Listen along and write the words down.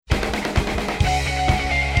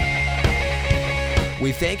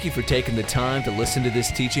We thank you for taking the time to listen to this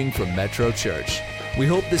teaching from Metro Church. We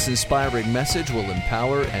hope this inspiring message will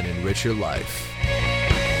empower and enrich your life.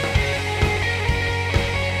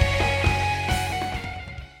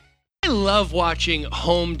 I love watching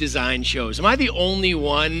home design shows. Am I the only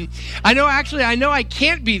one? I know I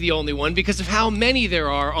can't be the only one because of how many there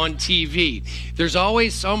are on TV. There's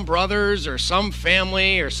always some brothers or some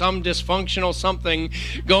family or some dysfunctional something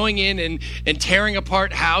going in and tearing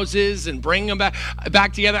apart houses and bringing them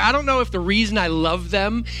back together. I don't know if the reason I love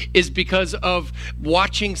them is because of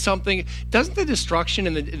watching something. Doesn't the destruction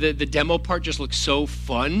and the demo part just look so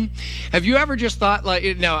fun? Have you ever just thought,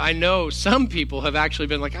 now I know some people have actually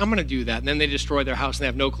been like, I'm going to do that, and then they destroy their house and they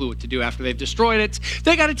have no clue what to do after they've destroyed it.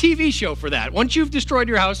 They got a TV show for that. Once you've destroyed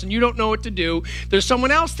your house and you don't know what to do, there's someone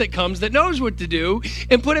else that comes that knows what to do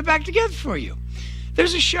and put it back together for you.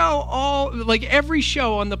 There's a show every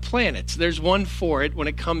show on the planet. There's one for it when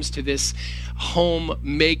it comes to this home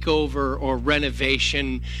makeover or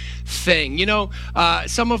renovation thing.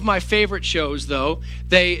 Some of my favorite shows, though,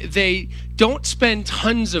 they don't spend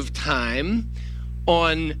tons of time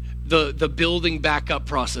on the building back up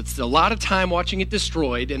process. It's a lot of time watching it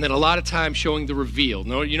destroyed and then a lot of time showing the reveal.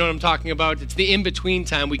 No, you know what I'm talking about? It's the in-between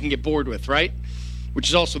time we can get bored with, right? Which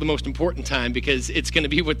is also the most important time because it's going to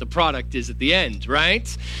be what the product is at the end,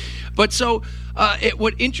 right? But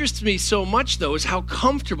what interests me so much, though, is how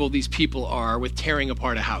comfortable these people are with tearing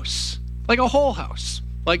apart a house. Like a whole house.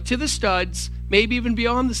 Like to the studs, maybe even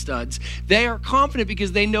beyond the studs. They are confident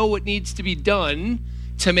because they know what needs to be done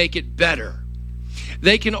to make it better.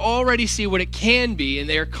 They can already see what it can be, and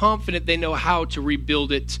they are confident they know how to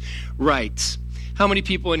rebuild it right. How many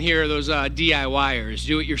people in here are those DIYers,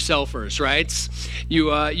 do-it-yourselfers, right?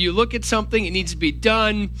 You look at something, it needs to be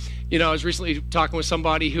done. I was recently talking with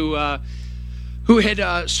somebody who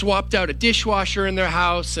had swapped out a dishwasher in their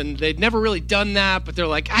house, and they'd never really done that, but they're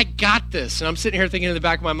like, I got this. And I'm sitting here thinking in the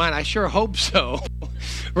back of my mind, I sure hope so,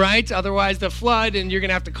 right? Otherwise, the flood, and you're going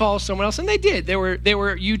to have to call someone else. And they did. They were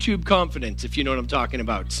YouTube confident, if you know what I'm talking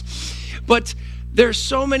about. But there's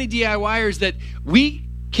so many DIYers that we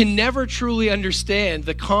can never truly understand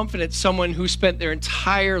the confidence someone who spent their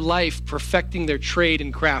entire life perfecting their trade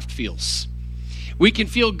and craft feels. We can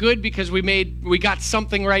feel good because we got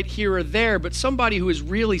something right here or there, but somebody who has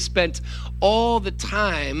really spent all the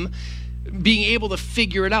time being able to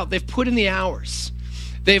figure it out, they've put in the hours.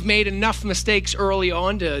 They've made enough mistakes early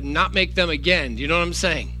on to not make them again. Do you know what I'm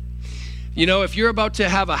saying? If you're about to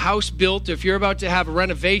have a house built, if you're about to have a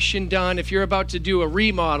renovation done, if you're about to do a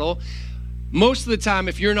remodel, most of the time,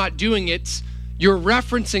 if you're not doing it, you're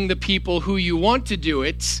referencing the people who you want to do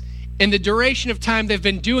it, and the duration of time they've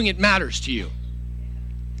been doing it matters to you.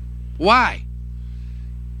 Why?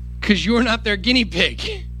 Because you're not their guinea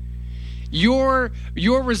pig. Your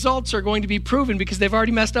results are going to be proven because they've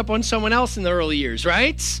already messed up on someone else in the early years,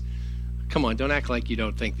 right? Come on, don't act like you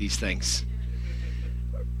don't think these things.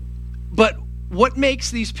 But what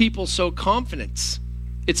makes these people so confident?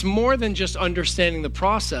 It's more than just understanding the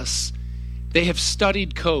process. They have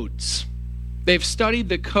studied codes. They've studied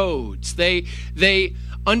the codes. They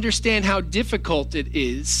understand how difficult it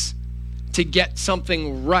is to get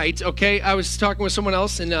something right. Okay, I was talking with someone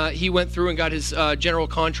else, and he went through and got his general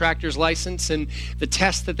contractor's license, and the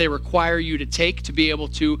test that they require you to take to be able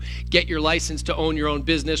to get your license to own your own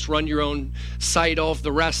business, run your own site, all of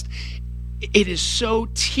the rest. It is so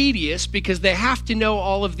tedious because they have to know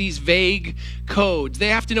all of these vague codes. They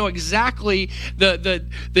have to know exactly the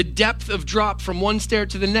depth of drop from one stair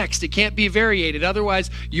to the next. It can't be variated. Otherwise,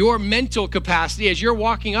 your mental capacity, as you're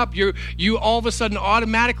walking up, you all of a sudden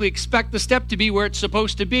automatically expect the step to be where it's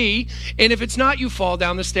supposed to be. And if it's not, you fall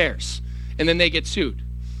down the stairs. And then they get sued.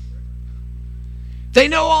 They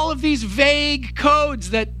know all of these vague codes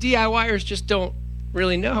that DIYers just don't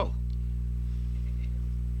really know.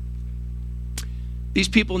 These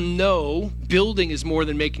people know building is more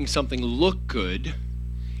than making something look good.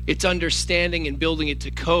 It's understanding and building it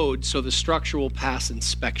to code so the structure will pass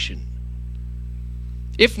inspection.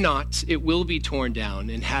 If not, it will be torn down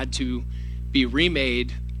and had to be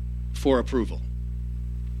remade for approval.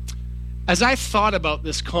 As I thought about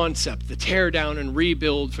this concept, the tear down and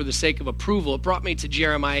rebuild for the sake of approval, it brought me to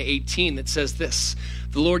Jeremiah 18 that says this.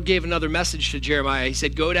 The Lord gave another message to Jeremiah. He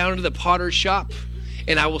said, go down to the potter's shop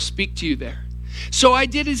and I will speak to you there. So I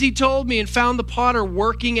did as he told me and found the potter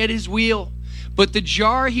working at his wheel. But the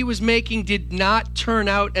jar he was making did not turn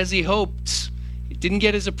out as he hoped. It didn't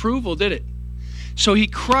get his approval, did it? So he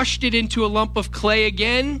crushed it into a lump of clay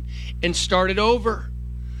again and started over.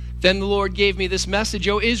 Then the Lord gave me this message,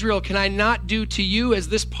 O Israel, can I not do to you as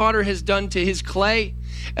this potter has done to his clay?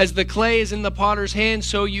 As the clay is in the potter's hand,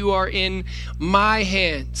 so you are in my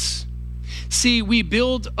hands. See, we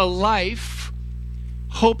build a life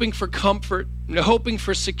hoping for comfort, and hoping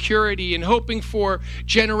for security, and hoping for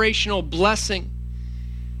generational blessing.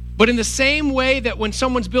 But in the same way that when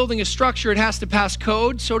someone's building a structure, it has to pass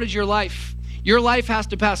code, so does your life. Your life has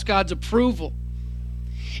to pass God's approval.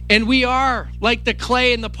 And we are like the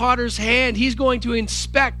clay in the potter's hand. He's going to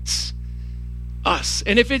inspect us.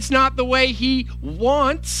 And if it's not the way he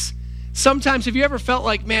wants, sometimes have you ever felt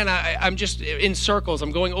like, man, I'm just in circles.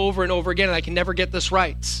 I'm going over and over again and I can never get this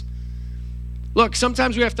right. Look,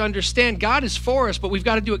 sometimes we have to understand God is for us, but we've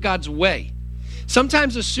got to do it God's way.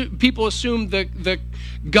 Sometimes people assume the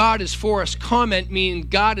God is for us comment means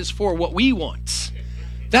God is for what we want.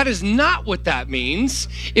 That is not what that means.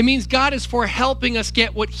 It means God is for helping us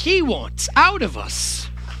get what he wants out of us.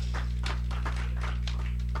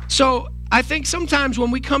 So I think sometimes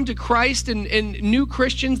when we come to Christ and new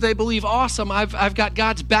Christians, they believe, awesome, I've got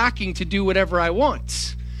God's backing to do whatever I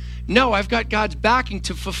want. No, I've got God's backing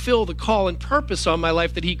to fulfill the call and purpose on my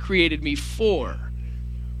life that he created me for.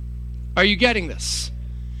 Are you getting this?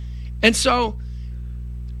 And so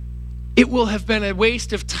it will have been a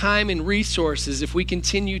waste of time and resources if we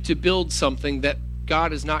continue to build something that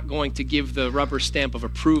God is not going to give the rubber stamp of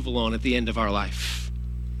approval on at the end of our life.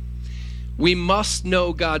 We must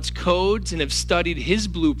know God's codes and have studied his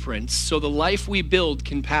blueprints so the life we build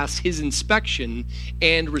can pass his inspection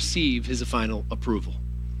and receive his final approval.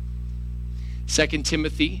 2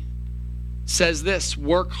 Timothy says this,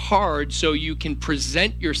 work hard so you can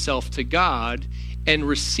present yourself to God and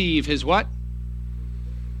receive his what?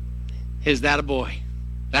 Is that a boy?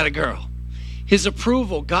 That a girl? His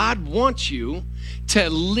approval. God wants you to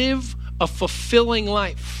live a fulfilling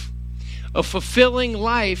life. A fulfilling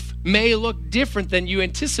life may look different than you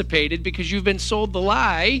anticipated because you've been sold the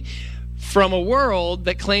lie from a world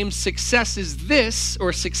that claims success is this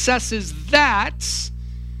or success is that.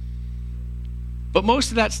 But most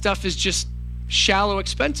of that stuff is just shallow,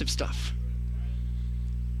 expensive stuff.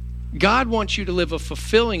 God wants you to live a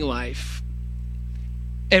fulfilling life.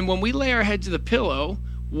 And when we lay our head to the pillow,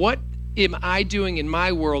 what am I doing in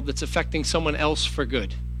my world that's affecting someone else for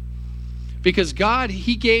good? Because God,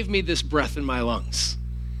 he gave me this breath in my lungs.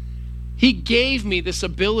 He gave me this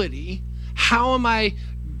ability. How am I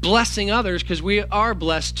blessing others? Because we are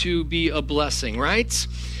blessed to be a blessing, right?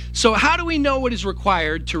 So how do we know what is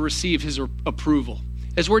required to receive his approval?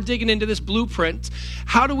 As we're digging into this blueprint,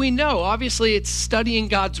 how do we know? Obviously, it's studying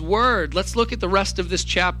God's word. Let's look at the rest of this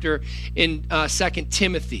chapter in 2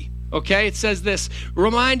 Timothy. Okay, it says this,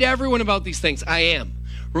 remind everyone about these things. I am.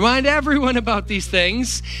 Remind everyone about these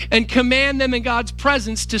things and command them in God's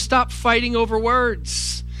presence to stop fighting over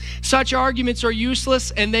words. Such arguments are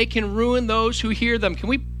useless and they can ruin those who hear them. Can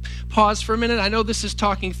we pause for a minute? I know this is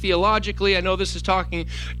talking theologically. I know this is talking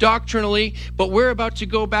doctrinally, but we're about to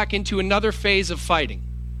go back into another phase of fighting.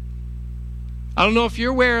 I don't know if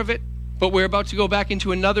you're aware of it, but we're about to go back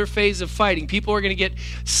into another phase of fighting. People are going to get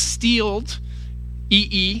steeled,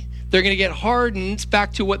 They're going to get hardened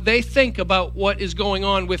back to what they think about what is going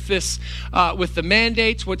on with this, with the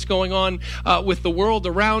mandates, what's going on with the world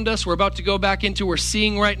around us. We're about to go back into, we're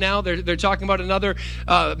seeing right now, they're talking about another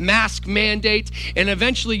mask mandate, and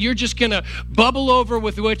eventually you're just going to bubble over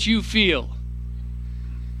with what you feel.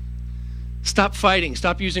 Stop fighting.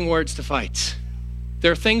 Stop using words to fight.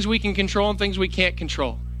 There are things we can control and things we can't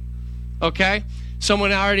control. Okay?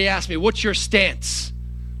 Someone already asked me, what's your stance?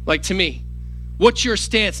 Like to me. What's your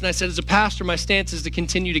stance? And I said, as a pastor, my stance is to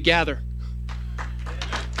continue to gather.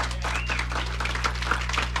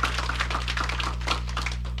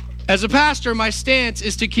 As a pastor, my stance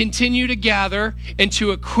is to continue to gather and to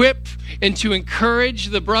equip and to encourage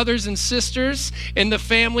the brothers and sisters in the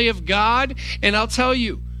family of God. And I'll tell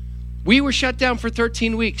you, we were shut down for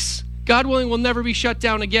 13 weeks. God willing, we'll never be shut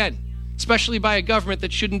down again, especially by a government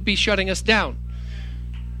that shouldn't be shutting us down.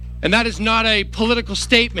 And that is not a political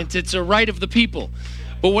statement. It's a right of the people.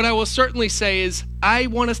 But what I will certainly say is I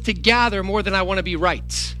want us to gather more than I want to be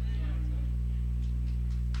right.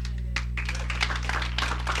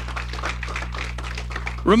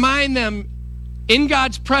 Remind them in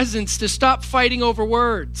God's presence to stop fighting over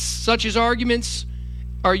words. Such as arguments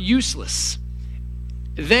are useless.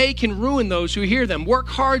 They can ruin those who hear them. Work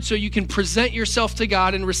hard so you can present yourself to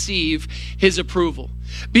God and receive his approval.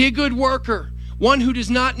 Be a good worker. One who does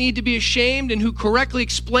not need to be ashamed and who correctly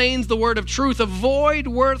explains the word of truth. Avoid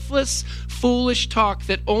worthless, foolish talk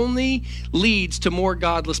that only leads to more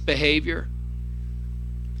godless behavior.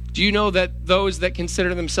 Do you know that those that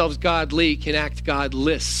consider themselves godly can act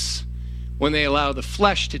godless when they allow the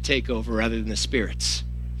flesh to take over rather than the spirits?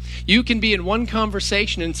 You can be in one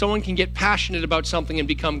conversation and someone can get passionate about something and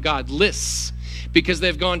become godless because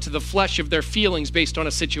they've gone to the flesh of their feelings based on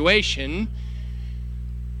a situation.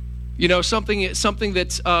 You know, something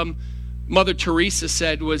that Mother Teresa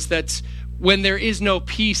said was that when there is no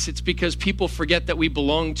peace, it's because people forget that we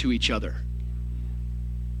belong to each other.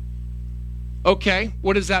 Okay,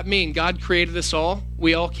 what does that mean? God created us all.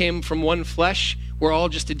 We all came from one flesh. We're all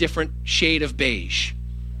just a different shade of beige.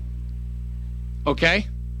 Okay?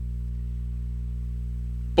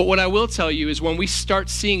 But what I will tell you is when we start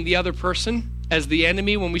seeing the other person as the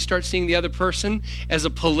enemy, when we start seeing the other person as a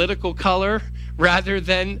political color rather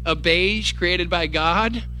than a beige created by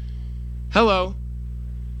God,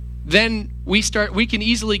 then we can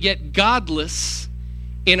easily get godless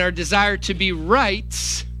in our desire to be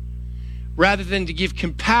right rather than to give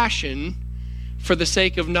compassion for the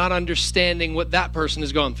sake of not understanding what that person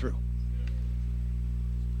has gone through.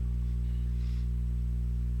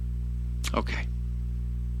 Okay.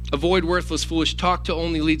 Avoid worthless, foolish talk to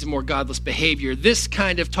only lead to more godless behavior. This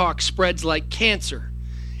kind of talk spreads like cancer.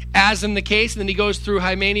 As in the case, and then he goes through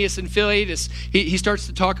Hymenaeus and Philetus. He starts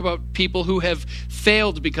to talk about people who have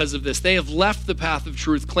failed because of this. They have left the path of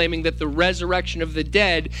truth, claiming that the resurrection of the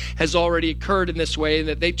dead has already occurred in this way, and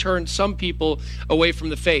that they turned some people away from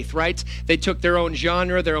the faith, right? They took their own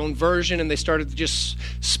genre, their own version, and they started to just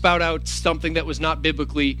spout out something that was not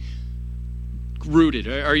biblically rooted.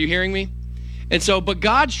 Are you hearing me? And so, but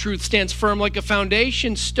God's truth stands firm like a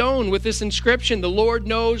foundation stone with this inscription: the Lord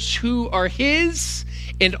knows who are his,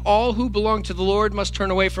 and all who belong to the Lord must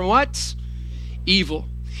turn away from what? Evil.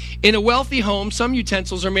 In a wealthy home, some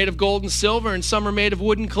utensils are made of gold and silver, and some are made of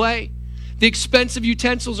wood and clay. The expensive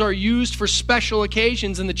utensils are used for special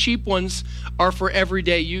occasions, and the cheap ones are for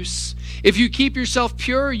everyday use. If you keep yourself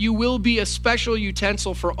pure, you will be a special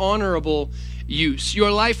utensil for honorable use.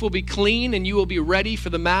 Your life will be clean, and you will be ready for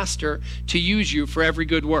the Master to use you for every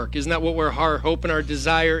good work. Isn't that what our hope and our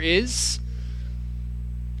desire is?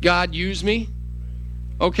 God, use me.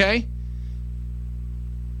 Okay?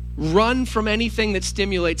 Run from anything that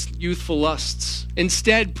stimulates youthful lusts.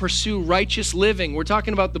 Instead, pursue righteous living. We're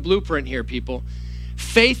talking about the blueprint here, people.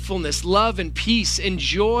 Faithfulness, love, and peace.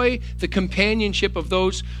 Enjoy the companionship of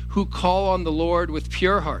those who call on the Lord with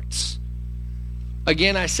pure hearts.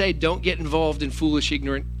 Again, I say, don't get involved in foolish,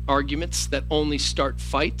 ignorant arguments that only start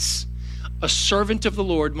fights. A servant of the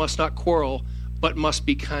Lord must not quarrel, but must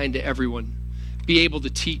be kind to everyone. Be able to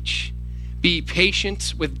teach. Be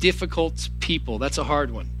patient with difficult people. That's a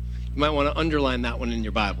hard one. You might want to underline that one in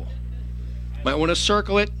your Bible. Might want to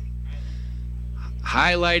circle it,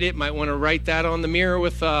 highlight it. Might want to write that on the mirror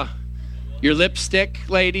with your lipstick,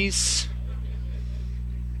 ladies.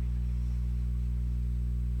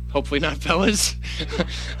 Hopefully not fellas.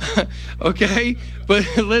 Okay? But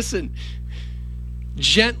listen,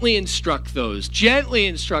 gently instruct those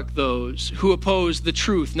who oppose the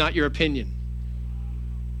truth, not your opinion.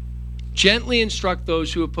 Gently instruct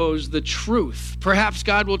those who oppose the truth. Perhaps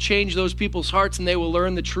God will change those people's hearts and they will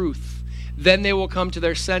learn the truth. Then they will come to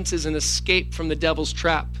their senses and escape from the devil's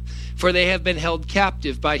trap, for they have been held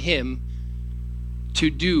captive by him to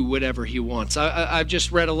do whatever he wants. I've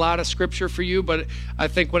just read a lot of scripture for you, but I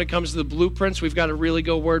think when it comes to the blueprints, we've got to really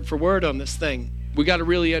go word for word on this thing. We got to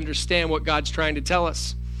really understand what God's trying to tell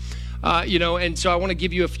us. And so I want to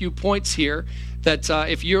give you a few points here that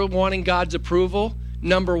if you're wanting God's approval,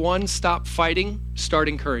 number one, stop fighting, start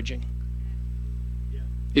encouraging.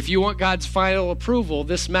 If you want God's final approval,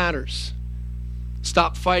 this matters.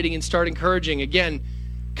 Stop fighting and start encouraging. Again,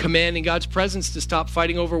 commanding God's presence to stop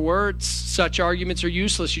fighting over words. Such arguments are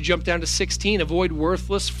useless. You jump down to 16. Avoid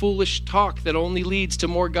worthless, foolish talk that only leads to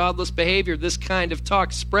more godless behavior. This kind of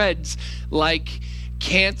talk spreads like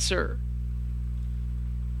cancer.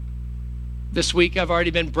 This week, I've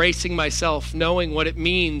already been bracing myself, knowing what it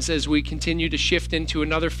means as we continue to shift into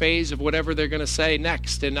another phase of whatever they're going to say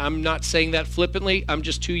next. And I'm not saying that flippantly. I'm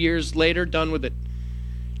just 2 years later done with it.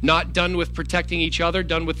 Not done with protecting each other,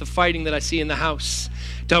 done with the fighting that I see in the house,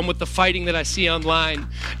 done with the fighting that I see online,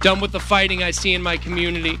 done with the fighting I see in my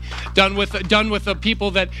community, done with the people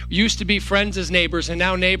that used to be friends as neighbors, and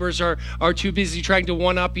now neighbors are too busy trying to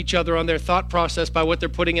one-up each other on their thought process by what they're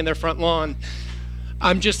putting in their front lawn.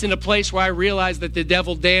 I'm just in a place where I realize that the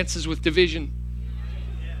devil dances with division.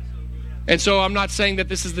 And so I'm not saying that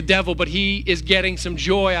this is the devil, but he is getting some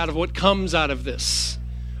joy out of what comes out of this.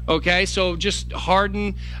 Okay, so just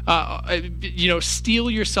harden, steel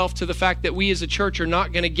yourself to the fact that we as a church are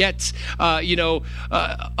not going to get,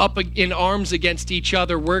 up in arms against each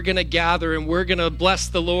other. We're going to gather and we're going to bless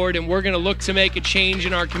the Lord and we're going to look to make a change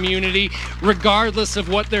in our community, regardless of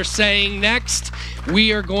what they're saying next.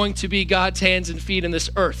 We are going to be God's hands and feet in this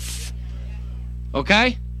earth.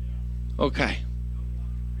 Okay? Okay.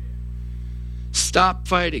 Stop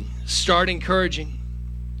fighting. Start encouraging.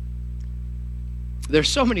 There's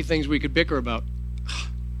so many things we could bicker about.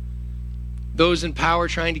 Those in power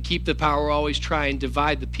trying to keep the power always try and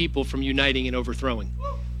divide the people from uniting and overthrowing.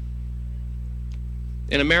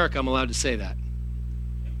 In America, I'm allowed to say that.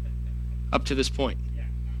 Up to this point.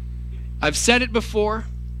 I've said it before.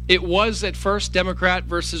 It was at first Democrat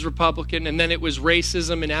versus Republican, and then it was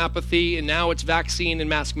racism and apathy, and now it's vaccine and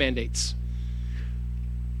mask mandates.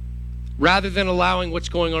 Rather than allowing what's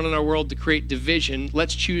going on in our world to create division,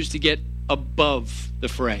 let's choose to get above the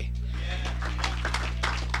fray.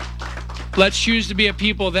 Let's choose to be a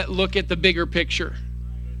people that look at the bigger picture.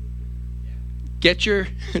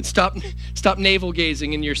 Stop navel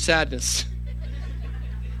gazing in your sadness.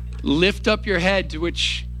 Lift up your head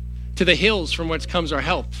to the hills from whence comes our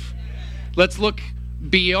help. Let's look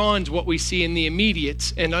beyond what we see in the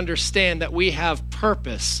immediate and understand that we have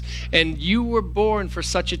purpose. And you were born for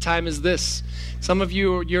such a time as this. Some of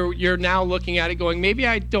you, you're now looking at it going, maybe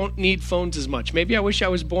I don't need phones as much. Maybe I wish I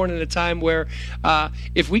was born in a time where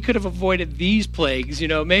if we could have avoided these plagues,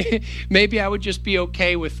 maybe I would just be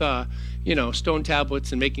okay with, stone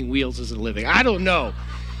tablets and making wheels as a living. I don't know.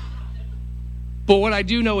 But what I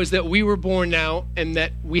do know is that we were born now and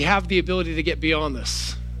that we have the ability to get beyond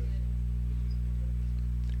this.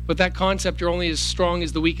 But that concept, you're only as strong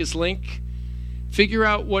as the weakest link. Figure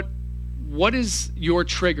out what is your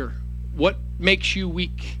trigger. What makes you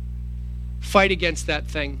weak? Fight against that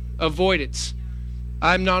thing. Avoid it.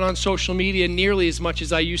 I'm not on social media nearly as much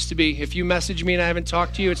as I used to be. If you message me and I haven't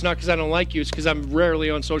talked to you, it's not because I don't like you. It's because I'm rarely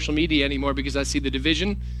on social media anymore because I see the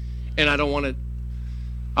division and I don't want to.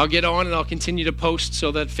 I'll get on and I'll continue to post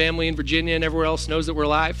so that family in Virginia and everywhere else knows that we're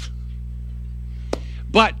live.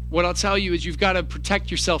 But what I'll tell you is you've got to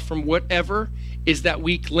protect yourself from whatever is that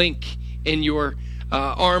weak link in your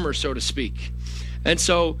armor, so to speak. And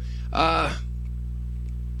so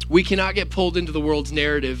we cannot get pulled into the world's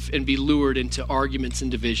narrative and be lured into arguments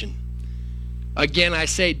and division. Again, I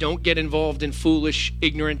say, don't get involved in foolish,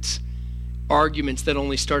 ignorant arguments that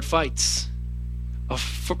only start fights.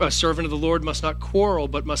 A servant of the Lord must not quarrel,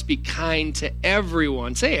 but must be kind to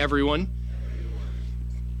everyone. Say everyone.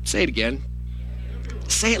 Say it again.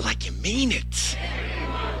 Say it like you mean it.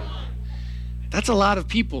 That's a lot of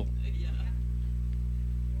people.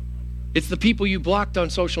 It's the people you blocked on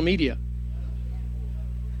social media.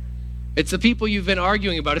 It's the people you've been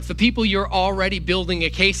arguing about. It's the people you're already building a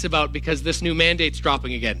case about because this new mandate's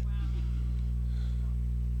dropping again.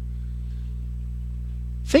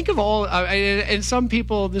 Think of all, and some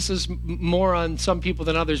people, this is more on some people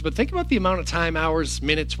than others, but think about the amount of time, hours,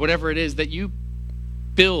 minutes, whatever it is that you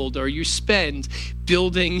build or you spend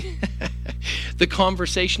building the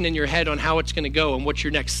conversation in your head on how it's going to go and what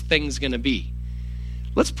your next thing's going to be.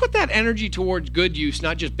 Let's put that energy towards good use,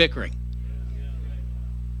 not just bickering.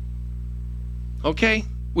 Okay?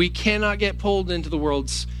 We cannot get pulled into the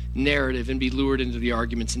world's narrative and be lured into the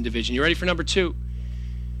arguments and division. You ready for number 2?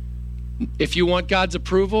 If you want God's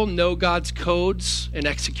approval, know God's codes and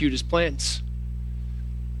execute his plans.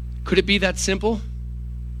 Could it be that simple?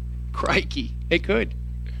 Crikey, it could.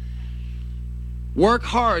 Work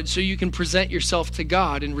hard so you can present yourself to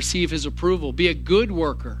God and receive his approval. Be a good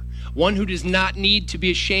worker, one who does not need to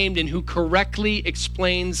be ashamed and who correctly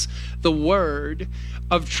explains the word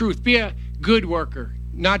of truth. Be a good worker,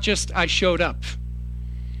 not just I showed up.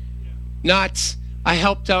 Not I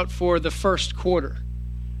helped out for the first quarter.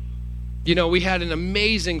 You know, we had an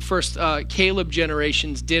amazing first Caleb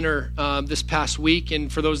Generations dinner this past week.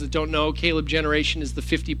 And for those that don't know, Caleb Generation is the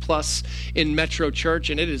 50 plus in Metro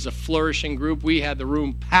Church, and it is a flourishing group. We had the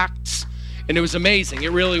room packed, and it was amazing.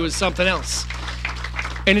 It really was something else.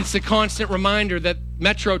 And it's a constant reminder that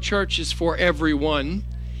Metro Church is for everyone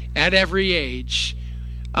at every age.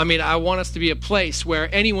 I mean, I want us to be a place where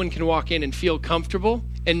anyone can walk in and feel comfortable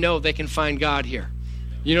and know they can find God here.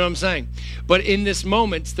 You know what I'm saying? But in this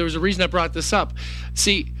moment, there was a reason I brought this up.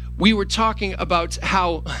 See, we were talking about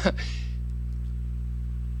how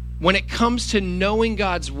when it comes to knowing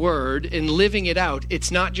God's word and living it out,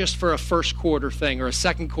 it's not just for a first quarter thing or a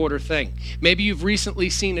second quarter thing. Maybe you've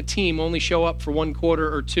recently seen a team only show up for 1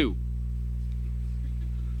 quarter or 2.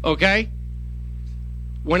 Okay?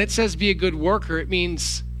 When it says be a good worker, it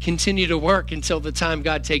means continue to work until the time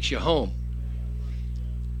God takes you home.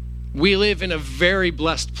 We live in a very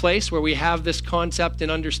blessed place where we have this concept and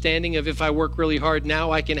understanding of if I work really hard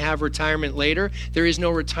now, I can have retirement later. There is no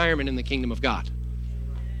retirement in the kingdom of God.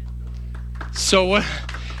 So what?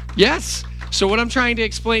 Yes. So what I'm trying to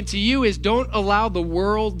explain to you is don't allow the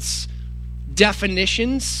world's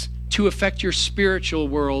definitions to affect your spiritual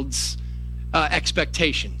world's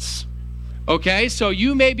expectations. Okay, so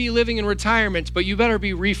you may be living in retirement, but you better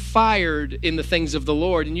be refired in the things of the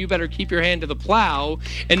Lord, and you better keep your hand to the plow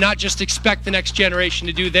and not just expect the next generation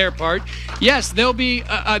to do their part. Yes, they'll be,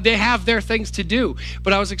 they have their things to do,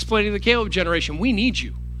 but I was explaining to the Caleb generation, we need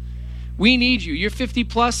you. We need you. You're 50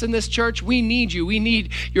 plus in this church. We need you. We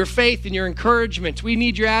need your faith and your encouragement. We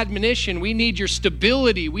need your admonition. We need your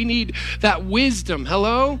stability. We need that wisdom.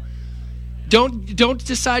 Hello? Don't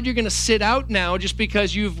decide you're going to sit out now just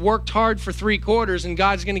because you've worked hard for 3 quarters and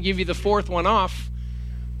God's going to give you the 4th one off.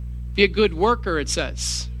 Be a good worker, it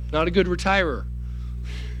says, not a good retirer.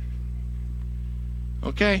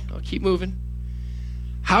 Okay, I'll keep moving.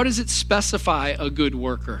 How does it specify a good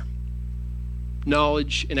worker?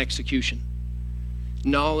 Knowledge and execution.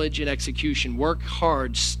 Knowledge and execution. Work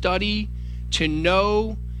hard. Study to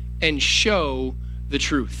know and show the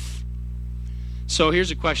truth. So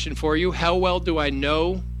here's a question for you. How well do I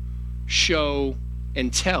know, show,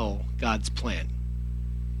 and tell God's plan?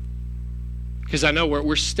 Because I know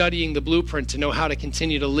we're studying the blueprint to know how to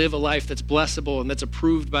continue to live a life that's blessable and that's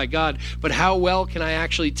approved by God. But how well can I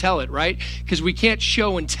actually tell it, right? Because we can't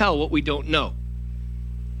show and tell what we don't know.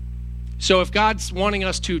 So if God's wanting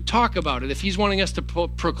us to talk about it, if he's wanting us to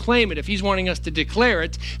proclaim it, if he's wanting us to declare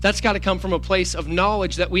it, that's got to come from a place of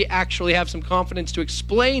knowledge that we actually have some confidence to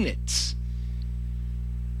explain it.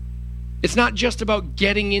 It's not just about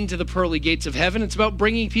getting into the pearly gates of heaven. It's about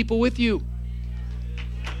bringing people with you.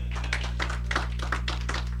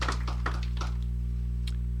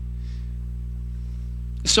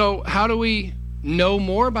 So how do we know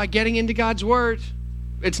more? By getting into God's word.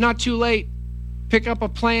 It's not too late. Pick up a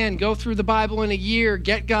plan, go through the Bible in a year,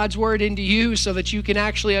 get God's word into you so that you can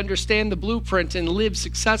actually understand the blueprint and live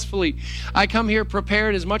successfully. I come here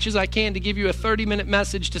prepared as much as I can to give you a 30-minute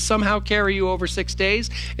message to somehow carry you over 6 days.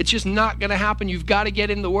 It's just not going to happen. You've got to get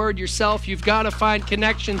in the word yourself. You've got to find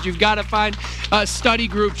connections. You've got to find study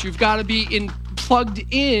groups. You've got to be plugged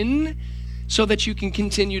in so that you can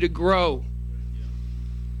continue to grow.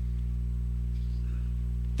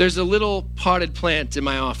 There's a little potted plant in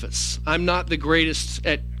my office. I'm not the greatest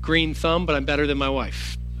at green thumb, but I'm better than my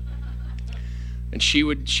wife. And she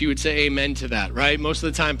would say amen to that, right? Most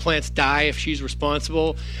of the time plants die if she's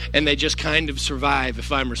responsible, and they just kind of survive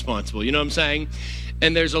if I'm responsible. You know what I'm saying?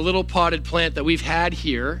 And there's a little potted plant that we've had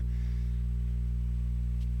here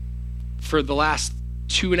for the last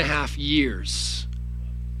 2.5 years.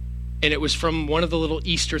 And it was from one of the little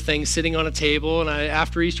Easter things sitting on a table. And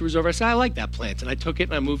after Easter was over, I said, I like that plant. And I took it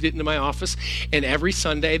and I moved it into my office. And every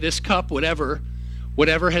Sunday, this cup, whatever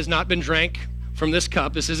has not been drank from this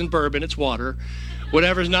cup, this isn't bourbon, it's water.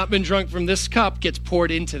 Whatever has not been drunk from this cup gets poured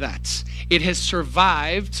into that. It has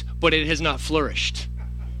survived, but it has not flourished.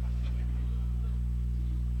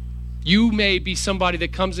 You may be somebody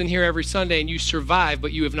that comes in here every Sunday and you survive,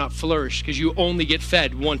 but you have not flourished because you only get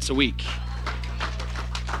fed once a week.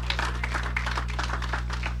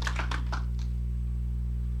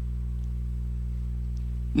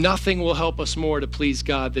 Nothing will help us more to please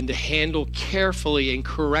God than to handle carefully and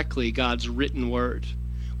correctly God's written word.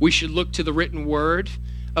 We should look to the written word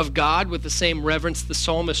of God with the same reverence the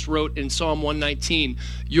psalmist wrote in Psalm 119.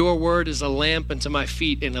 Your word is a lamp unto my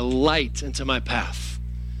feet and a light unto my path.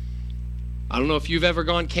 I don't know if you've ever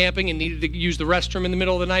gone camping and needed to use the restroom in the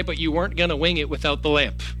middle of the night, but you weren't going to wing it without the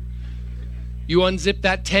lamp. You unzip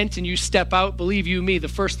that tent and you step out, believe you me, the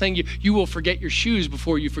first thing you will forget your shoes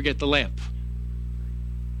before you forget the lamp.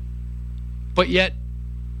 But yet,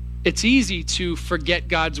 it's easy to forget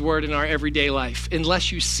God's word in our everyday life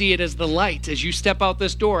unless you see it as the light. As you step out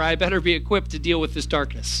this door, I better be equipped to deal with this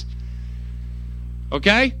darkness.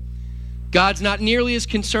 Okay? God's not nearly as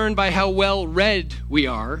concerned by how well read we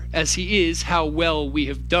are as he is how well we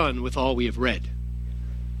have done with all we have read.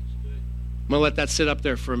 I'm going to let that sit up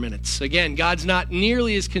there for a minute. Again, God's not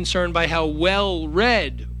nearly as concerned by how well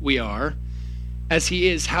read we are as he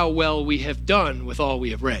is how well we have done with all we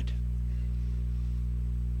have read.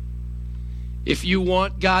 If you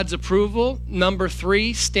want God's approval, number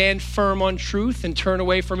 3, stand firm on truth and turn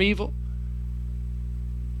away from evil.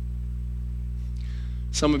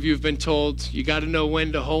 Some of you have been told you got to know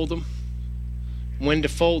when to hold them, when to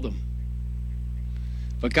fold them.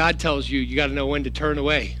 But God tells you you got to know when to turn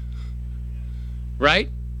away. Right?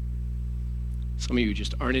 Some of you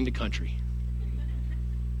just aren't into country.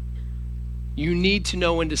 You need to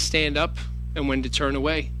know when to stand up and when to turn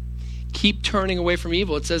away. Keep turning away from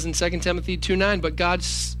evil. It says in 2 Timothy 2:9, but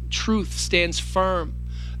God's truth stands firm.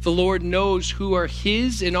 The Lord knows who are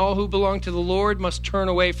his, and all who belong to the Lord must turn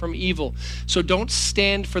away from evil. So don't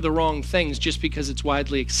stand for the wrong things just because it's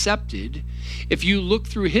widely accepted. If you look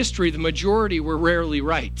through history, the majority were rarely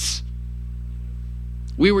right.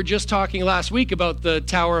 We were just talking last week about the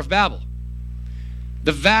Tower of Babel.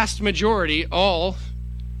 The vast majority all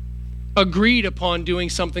agreed upon doing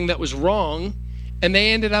something that was wrong, and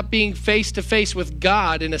they ended up being face to face with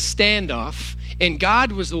God in a standoff, and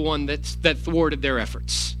God was the one that thwarted their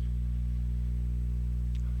efforts.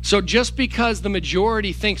 So just because the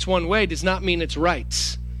majority thinks one way does not mean it's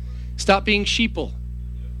right. Stop being sheeple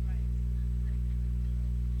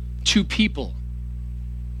to people.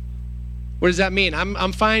 What does that mean?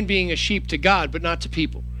 I'm fine being a sheep to God, but not to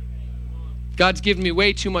people. God's given me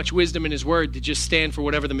way too much wisdom in his word to just stand for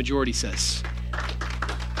whatever the majority says.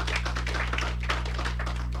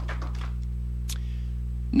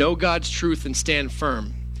 Know God's truth and stand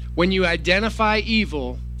firm. When you identify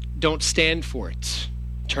evil, don't stand for it.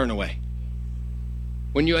 Turn away.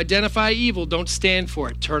 When you identify evil, don't stand for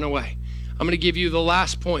it. Turn away. I'm going to give you the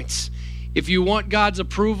last points. If you want God's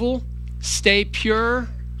approval, stay pure,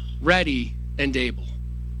 ready, and able.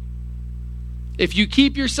 If you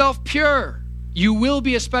keep yourself pure, you will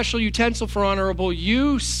be a special utensil for honorable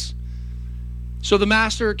use, so the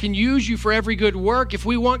master can use you for every good work. If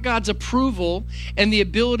we want God's approval and the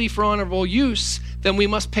ability for honorable use, then we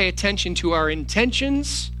must pay attention to our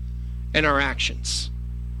intentions and our actions.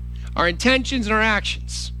 Our intentions and our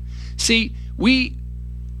actions. See,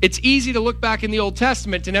 it's easy to look back in the Old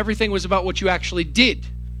Testament and everything was about what you actually did.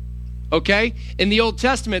 Okay? In the Old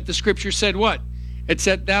Testament, the scripture said what? It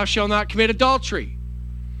said, thou shalt not commit adultery.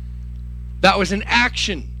 That was an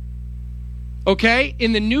action. Okay?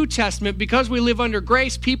 In the New Testament, because we live under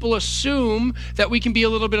grace, people assume that we can be a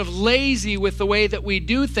little bit of lazy with the way that we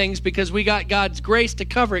do things because we got God's grace to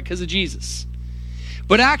cover it because of Jesus.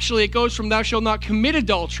 But actually, it goes from thou shalt not commit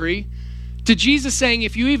adultery to Jesus saying,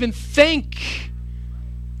 if you even think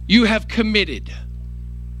you have committed.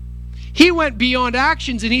 He went beyond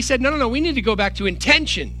actions and he said, no, we need to go back to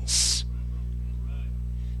intentions.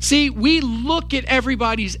 See, we look at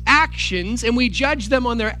everybody's actions and we judge them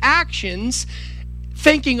on their actions,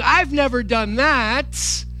 thinking, I've never done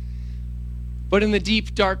that. But in the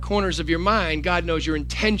deep, dark corners of your mind, God knows your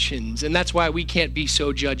intentions, and that's why we can't be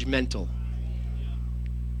so judgmental.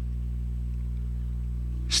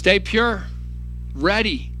 Stay pure,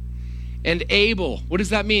 ready, and able. What does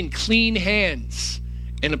that mean? Clean hands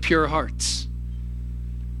and a pure heart.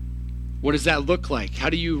 What does that look like? How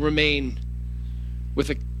do you remain with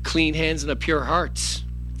a clean hands and a pure heart?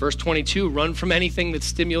 Verse 22, run from anything that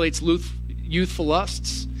stimulates youthful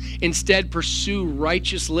lusts. Instead, pursue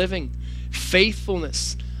righteous living,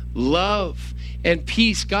 faithfulness, love, and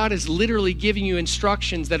peace. God is literally giving you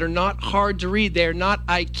instructions that are not hard to read. They're not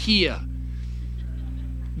IKEA.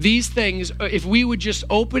 These things, if we would just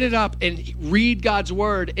open it up and read God's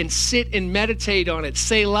word and sit and meditate on it,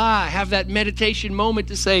 Selah, have that meditation moment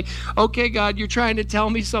to say, okay, God, you're trying to tell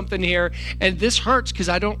me something here, and this hurts because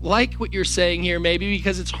I don't like what you're saying here, maybe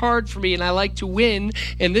because it's hard for me and I like to win,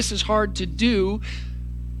 and this is hard to do.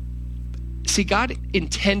 See, God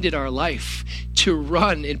intended our life to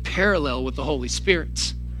run in parallel with the Holy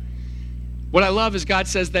Spirit. What I love is God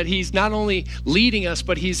says that he's not only leading us,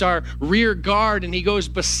 but he's our rear guard and he goes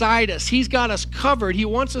beside us. He's got us covered. He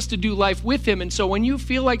wants us to do life with him. And so when you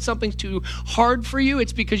feel like something's too hard for you,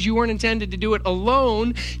 it's because you weren't intended to do it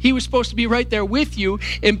alone. He was supposed to be right there with you,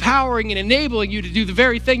 empowering and enabling you to do the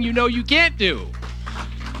very thing you know you can't do.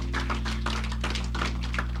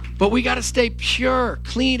 But we got to stay pure,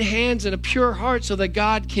 clean hands and a pure heart so that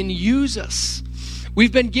God can use us.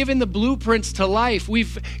 We've been given the blueprints to life.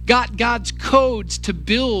 We've got God's codes to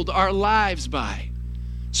build our lives by.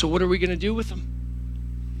 So what are we going to do with them?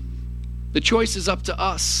 The choice is up to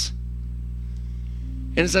us.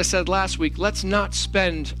 And as I said last week, let's not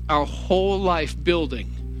spend our whole life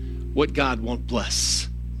building what God won't bless.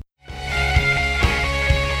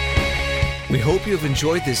 We hope you have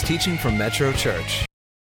enjoyed this teaching from Metro Church.